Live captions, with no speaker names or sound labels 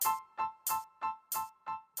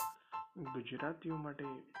ગુજરાતીઓ માટે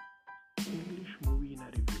English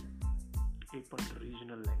મૂવીના review, એ પણ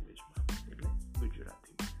રિજનલ લેંગ્વેજમાં એટલે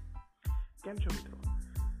ગુજરાતીમાં. કેમ છો મિત્રો?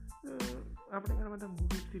 આપણે ઘણા બધા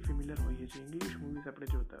મૂવીઝથી ફેમિલિયર હોઈએ છીએ. ઇંગ્લિશ મૂવીઝ આપણે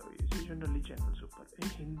જોતા હોઈએ છીએ જનરલી ચેનલ્સ ઉપર. એ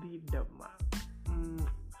હિન્દી ડબમાં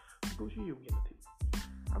કહું છું યોગ્ય નથી.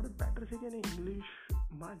 આપણે બેટર છે કે એને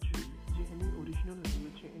ઇંગ્લિશમાં જ જોઈએ, જે એની ઓરિજિનલ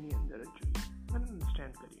લેંગ્વેજ છે એની અંદર જ જોઈએ અને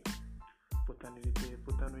અન્ડરસ્ટેન્ડ કરીએ, પોતાની રીતે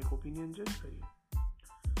પોતાનો એક ઓપિનિયન જજ કરીએ.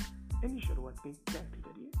 એની શરૂઆત કંઈક ક્યાંકથી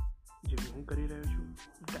કરીએ, જેવી હું કરી રહ્યો છું.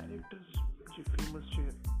 ડાયરેક્ટર્સ જે ફેમસ છે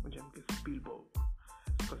જેમ કે સ્પીલબર્ગ,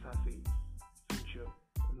 સ્કોર્સેઝે, ફિન્ચર,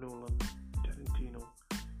 નોલન, ટેરેન્ટિનો,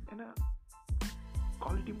 એના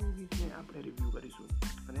ક્વોલિટી મૂવીઝને આપણે રિવ્યૂ કરીશું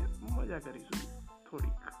અને મજા કરીશું,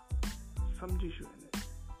 થોડીક સમજીશું એને.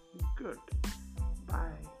 Good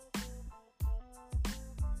bye.